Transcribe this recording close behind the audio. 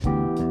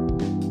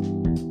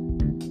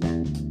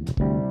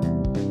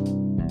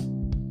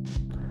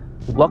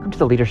Welcome to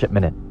the Leadership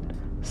Minute,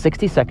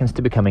 60 seconds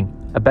to becoming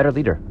a better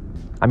leader.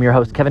 I'm your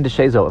host, Kevin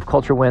DeShazo of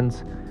Culture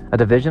Wins, a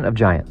division of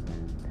Giant.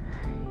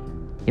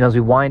 As we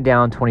wind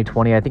down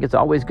 2020, I think it's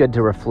always good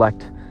to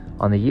reflect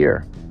on the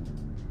year.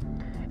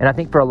 And I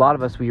think for a lot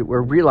of us,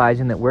 we're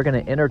realizing that we're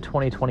going to enter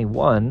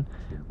 2021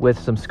 with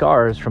some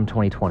scars from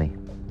 2020.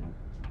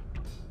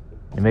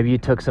 And maybe you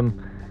took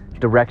some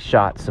direct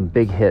shots, some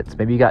big hits.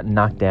 Maybe you got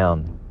knocked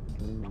down.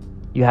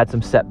 You had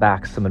some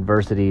setbacks, some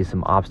adversities,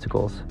 some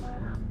obstacles.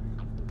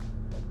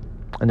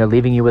 And they're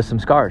leaving you with some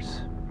scars.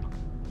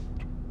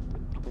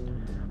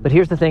 But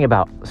here's the thing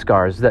about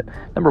scars, that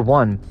number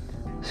one,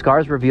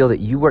 scars reveal that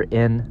you were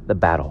in the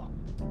battle.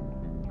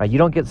 Right? You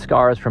don't get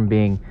scars from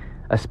being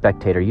a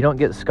spectator. You don't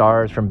get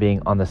scars from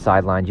being on the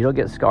sidelines. You don't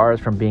get scars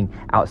from being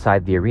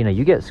outside the arena.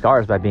 You get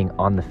scars by being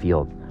on the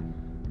field.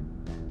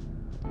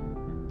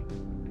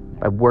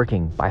 By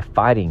working, by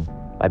fighting,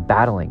 by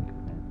battling.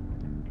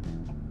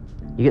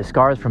 You get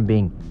scars from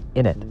being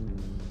in it.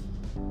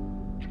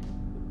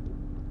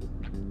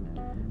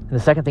 And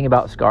the second thing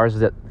about scars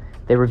is that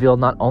they reveal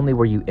not only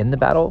were you in the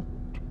battle,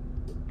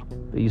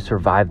 but you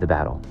survived the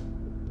battle.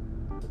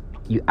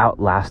 You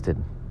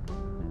outlasted.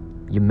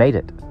 You made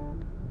it.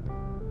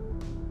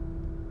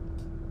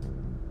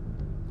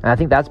 And I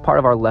think that's part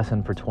of our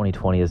lesson for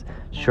 2020 is,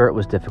 sure, it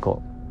was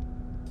difficult.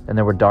 And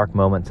there were dark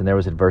moments and there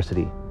was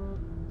adversity.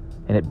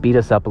 And it beat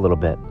us up a little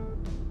bit.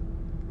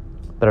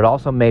 But it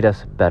also made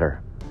us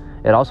better.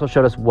 It also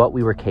showed us what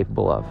we were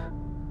capable of.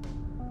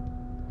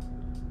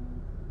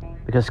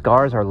 Because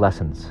scars are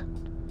lessons,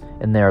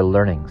 and they are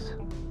learnings,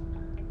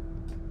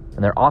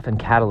 and they're often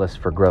catalysts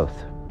for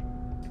growth.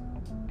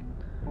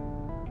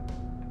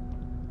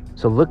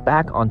 So look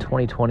back on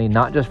 2020,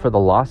 not just for the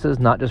losses,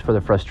 not just for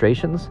the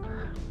frustrations,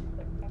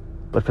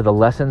 but for the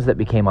lessons that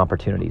became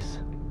opportunities,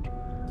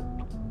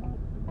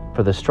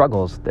 for the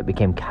struggles that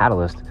became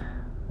catalysts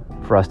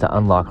for us to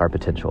unlock our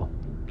potential.